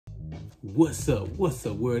What's up? What's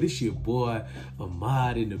up, world? It's your boy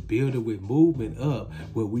Ahmad in the building with Movement Up,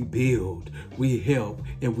 where we build, we help,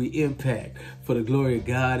 and we impact for the glory of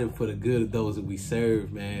God and for the good of those that we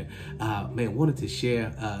serve, man. Wanted to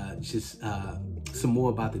share some more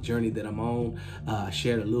about the journey that I'm on. I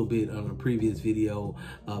shared a little bit on a previous video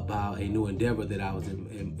about a new endeavor that I was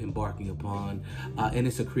embarking upon, and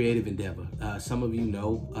it's a creative endeavor. Some of you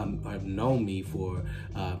know, have known me for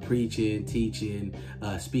preaching, teaching,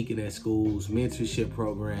 speaking at schools, mentorship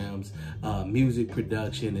programs, music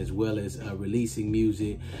production, as well as releasing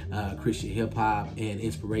music, Christian hip hop and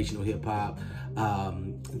inspirational hip hop.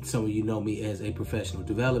 Some of you know me as a professional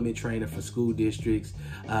development trainer for school districts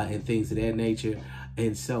and things of that nature.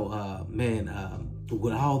 And so,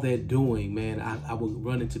 with all that doing, man, I would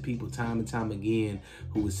run into people time and time again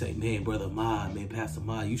who would say, man, Brother Ahmad, man, Pastor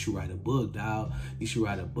Ahmad, you should write a book, dog. You should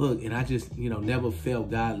write a book. And I just, never felt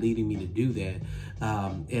God leading me to do that.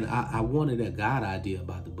 And I wanted a God idea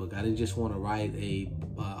about the book. I didn't just want to write a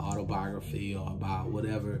autobiography or about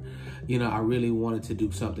whatever. I really wanted to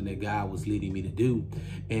do something that God was leading me to do.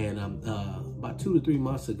 And about 2 to 3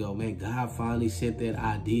 months ago, man, God finally sent that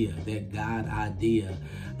idea, that God idea,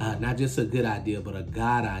 not just a good idea, but a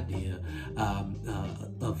God idea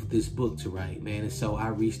of this book to write, man. And so I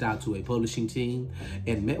reached out to a publishing team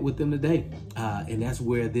and met with them today. And that's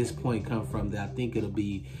where this point comes from, that I think it'll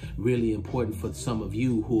be really important for some of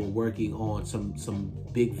you who are working on some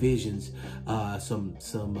big visions,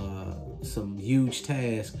 some huge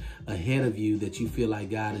tasks ahead of you that you feel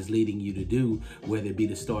like God is leading you to do, whether it be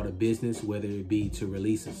to start a business, whether it be to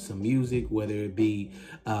release some music, whether it be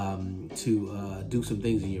to do some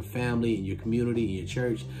things in your family, in your community, in your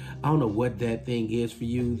church. I don't know what that thing is for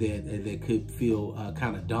you that could feel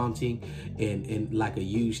kind of daunting and like a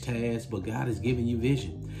huge task, but God has given you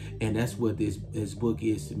vision. And that's what this book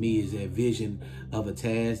is to me, is that vision of a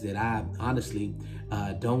task that I honestly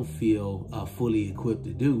don't feel fully equipped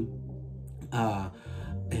to do.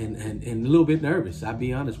 And a little bit nervous, I'll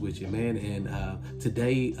be honest with you, man. And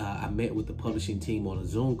today I met with the publishing team on a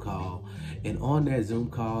Zoom call. And on that Zoom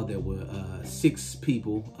call, there were 6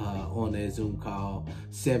 people on that Zoom call,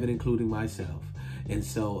 7 including myself. And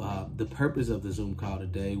so the purpose of the Zoom call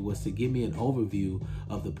today was to give me an overview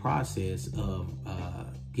of the process of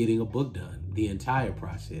getting a book done, the entire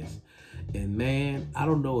process. And man, I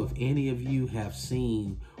don't know if any of you have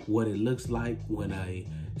seen what it looks like when a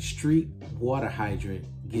street water hydrant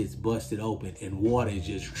gets busted open and water is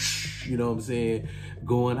just,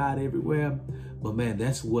 going out everywhere. But man,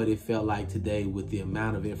 that's what it felt like today with the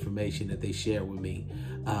amount of information that they shared with me.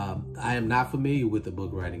 I am not familiar with the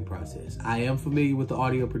book writing process. I am familiar with the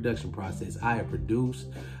audio production process. I have produced,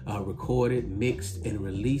 recorded, mixed, and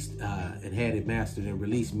released, and had it mastered and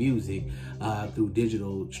released music through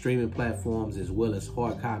digital streaming platforms, as well as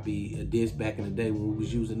hard copy discs back in the day when we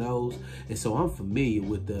was using those. And so I'm familiar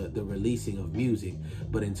with the releasing of music.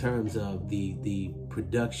 But in terms of the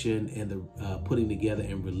production and the putting together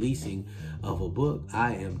and releasing of a book,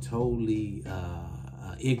 I am totally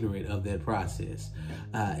ignorant of that process.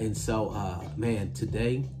 And so, man,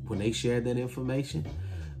 today, when they shared that information,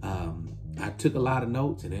 I took a lot of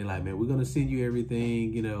notes, and they're like, man, we're going to send you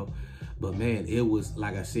everything, But man, it was,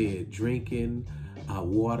 like I said, drinking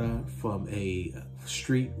water from a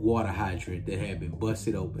street water hydrant that had been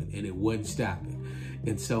busted open, and it wasn't stopping.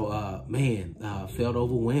 And so, felt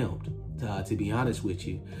overwhelmed, to be honest with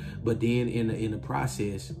you. But then in the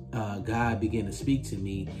process, God began to speak to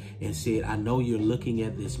me and said, I know you're looking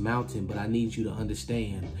at this mountain, but I need you to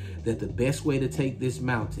understand that the best way to take this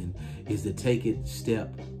mountain is to take it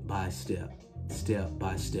step by step. Step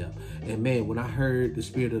by step. And man, when I heard the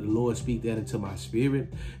Spirit of the Lord speak that into my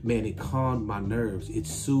spirit, man, it calmed my nerves. It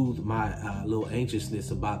soothed my little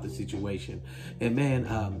anxiousness about the situation. And man,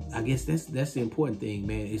 I guess that's the important thing,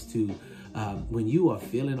 man, is to when you are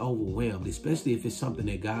feeling overwhelmed, especially if it's something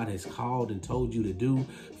that God has called and told you to do,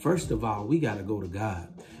 first of all, we got to go to God.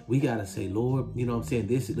 We got to say, Lord,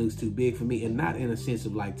 this looks too big for me. And not in a sense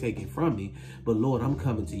of like taking from me, but Lord, I'm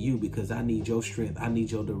coming to you because I need your strength. I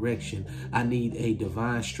need your direction. I need a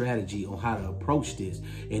divine strategy on how to approach this.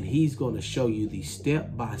 And he's going to show you the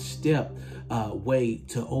step-by-step way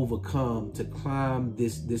to overcome, to climb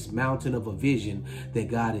this mountain of a vision that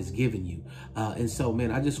God has given you. And so,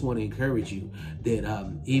 man, I just want to encourage you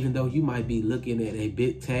that even though you might be looking at a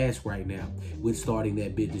big task right now with starting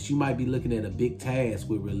that business, you might be looking at a big task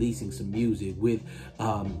with releasing some music, with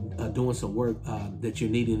doing some work that you're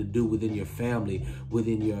needing to do within your family,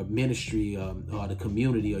 within your ministry, or the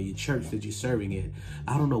community or your church that you're serving in.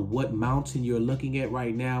 I don't know what mountain you're looking at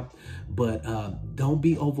right now, but don't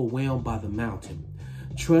be overwhelmed by the mountain.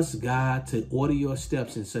 Trust God to order your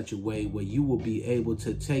steps in such a way where you will be able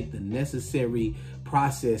to take the necessary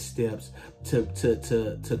process steps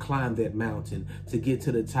to climb that mountain, to get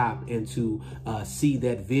to the top, and to see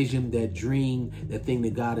that vision, that dream, that thing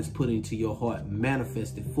that God has put into your heart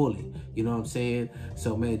manifested fully. You know what I'm saying?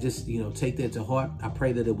 So man, just, take that to heart. I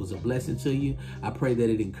pray that it was a blessing to you. I pray that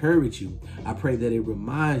it encouraged you. I pray that it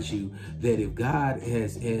reminds you that if God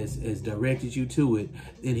has directed you to it,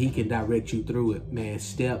 then he can direct you through it, man,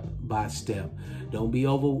 step by step. Don't be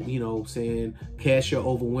cast your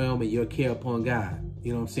overwhelm and your care upon God.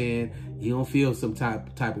 You know what I'm saying? You don't feel some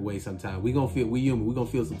type of way sometimes. We human. We're going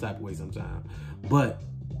to feel some type of way sometimes. But,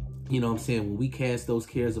 you know what I'm saying, when we cast those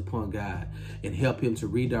cares upon God and help him to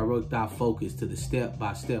redirect our focus to the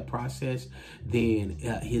step-by-step process, then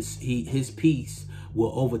his peace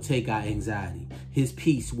will overtake our anxiety. His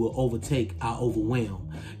peace will overtake our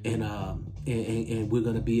overwhelm. And we're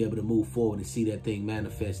going to be able to move forward and see that thing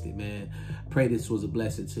manifested, man. Pray this was a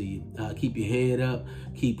blessing to you. Keep your head up,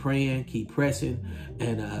 keep praying, keep pressing,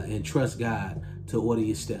 and trust God to order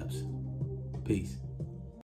your steps. Peace.